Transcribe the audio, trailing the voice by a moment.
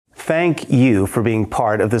Thank you for being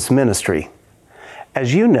part of this ministry.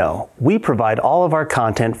 As you know, we provide all of our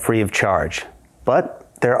content free of charge,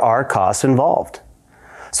 but there are costs involved.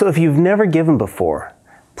 So if you've never given before,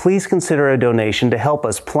 please consider a donation to help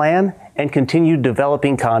us plan and continue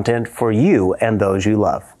developing content for you and those you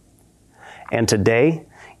love. And today,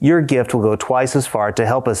 your gift will go twice as far to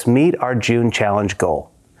help us meet our June challenge goal.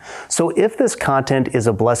 So if this content is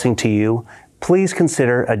a blessing to you, please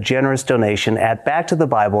consider a generous donation at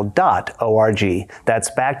backtothebible.org.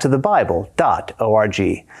 That's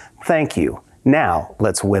backtothebible.org. Thank you. Now,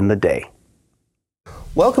 let's win the day.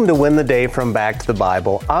 Welcome to Win the Day from Back to the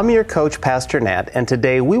Bible. I'm your coach, Pastor Nat, and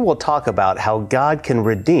today we will talk about how God can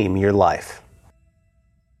redeem your life.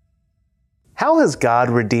 How has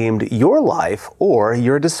God redeemed your life or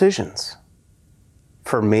your decisions?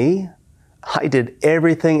 For me, I did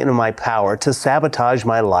everything in my power to sabotage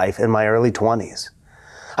my life in my early 20s.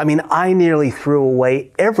 I nearly threw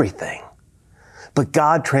away everything. But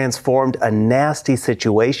God transformed a nasty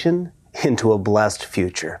situation into a blessed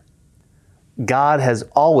future. God has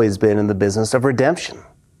always been in the business of redemption.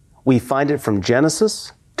 We find it from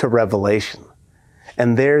Genesis to Revelation.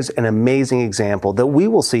 And there's an amazing example that we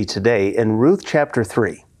will see today in Ruth chapter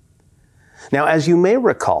 3. Now, as you may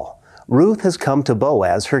recall, Ruth has come to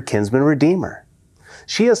Boaz, her kinsman redeemer.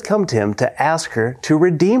 She has come to him to ask her to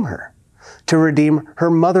redeem her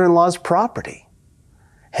mother-in-law's property.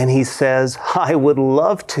 And he says, I would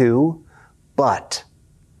love to, but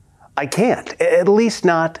I can't, at least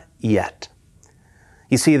not yet.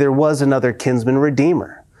 You see, there was another kinsman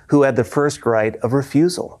redeemer who had the first right of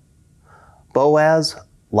refusal. Boaz,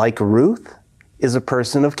 like Ruth, is a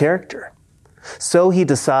person of character. So he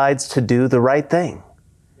decides to do the right thing,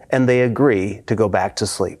 and they agree to go back to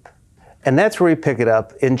sleep. And that's where we pick it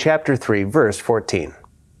up in chapter 3, verse 14.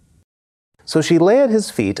 So she lay at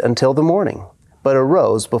his feet until the morning, but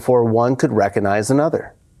arose before one could recognize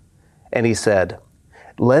another. And he said,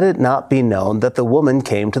 Let it not be known that the woman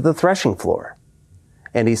came to the threshing floor.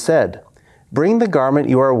 And he said, Bring the garment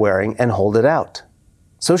you are wearing and hold it out.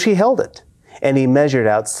 So she held it, and he measured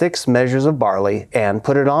out 6 measures of barley and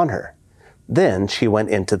put it on her. Then she went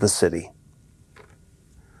into the city.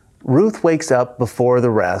 Ruth wakes up before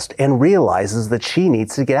the rest and realizes that she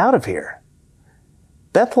needs to get out of here.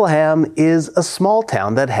 Bethlehem is a small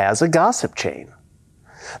town that has a gossip chain.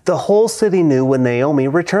 The whole city knew when Naomi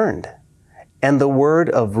returned, and the word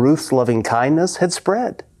of Ruth's loving kindness had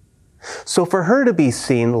spread. So for her to be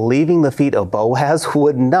seen leaving the feet of Boaz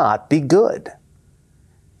would not be good.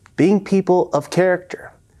 Being people of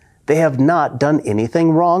character, they have not done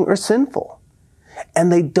anything wrong or sinful.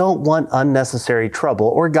 And they don't want unnecessary trouble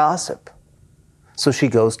or gossip. So she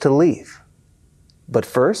goes to leave. But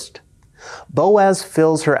first, Boaz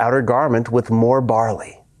fills her outer garment with more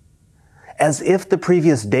barley, as if the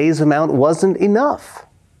previous day's amount wasn't enough.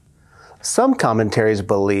 Some commentaries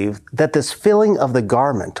believe that this filling of the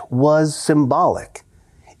garment was symbolic.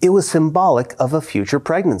 It was symbolic of a future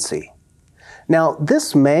pregnancy. Now,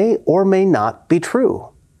 this may or may not be true.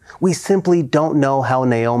 We simply don't know how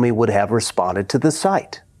Naomi would have responded to the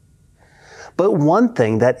sight. But one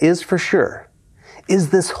thing that is for sure is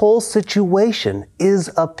this whole situation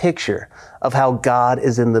is a picture of how God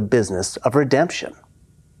is in the business of redemption.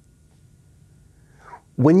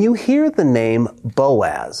 When you hear the name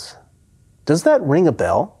Boaz, does that ring a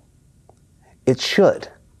bell? It should,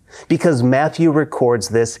 because Matthew records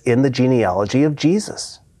this in the genealogy of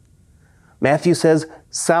Jesus. Matthew says,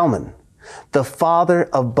 Salmon, the father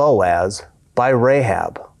of Boaz by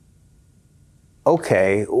Rahab.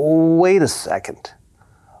 Okay, wait a second.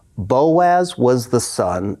 Boaz was the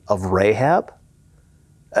son of Rahab?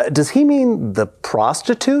 Does he mean the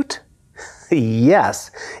prostitute?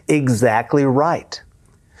 Yes, exactly right.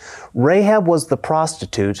 Rahab was the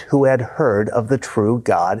prostitute who had heard of the true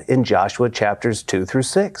God in Joshua chapters 2 through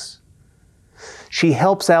 6. She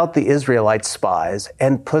helps out the Israelite spies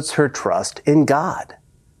and puts her trust in God.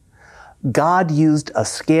 God used a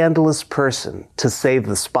scandalous person to save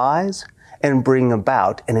the spies and bring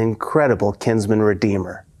about an incredible kinsman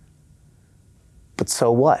redeemer. But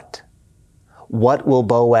so what? What will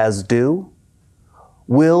Boaz do?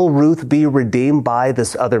 Will Ruth be redeemed by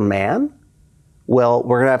this other man? Well,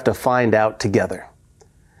 we're going to have to find out together.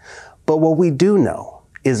 But what we do know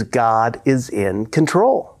is God is in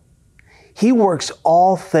control. He works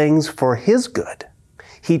all things for His good.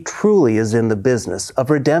 He truly is in the business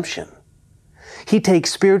of redemption. He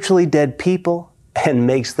takes spiritually dead people and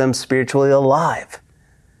makes them spiritually alive.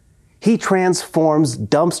 He transforms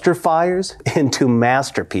dumpster fires into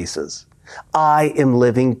masterpieces. I am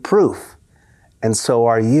living proof, and so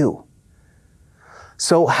are you.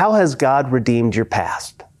 So how has God redeemed your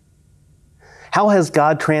past? How has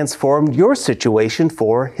God transformed your situation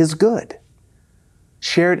for His good?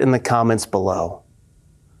 Share it in the comments below.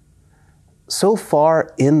 So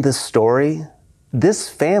far in this story, this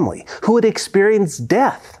family who had experienced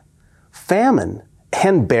death, famine,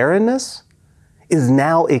 and barrenness is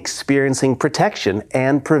now experiencing protection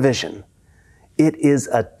and provision. It is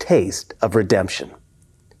a taste of redemption.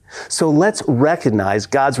 So let's recognize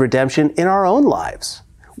God's redemption in our own lives.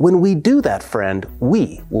 When we do that, friend,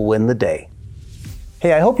 we will win the day.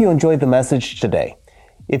 Hey, I hope you enjoyed the message today.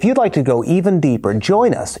 If you'd like to go even deeper,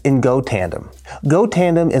 join us in Go Tandem. Go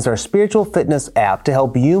Tandem is our spiritual fitness app to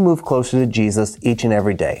help you move closer to Jesus each and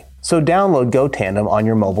every day. So download Go Tandem on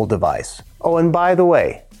your mobile device. Oh, and by the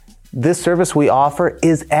way, this service we offer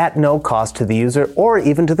is at no cost to the user or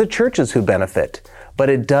even to the churches who benefit, but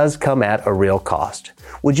it does come at a real cost.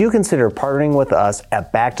 Would you consider partnering with us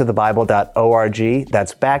at backtothebible.org?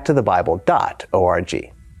 That's backtothebible.org.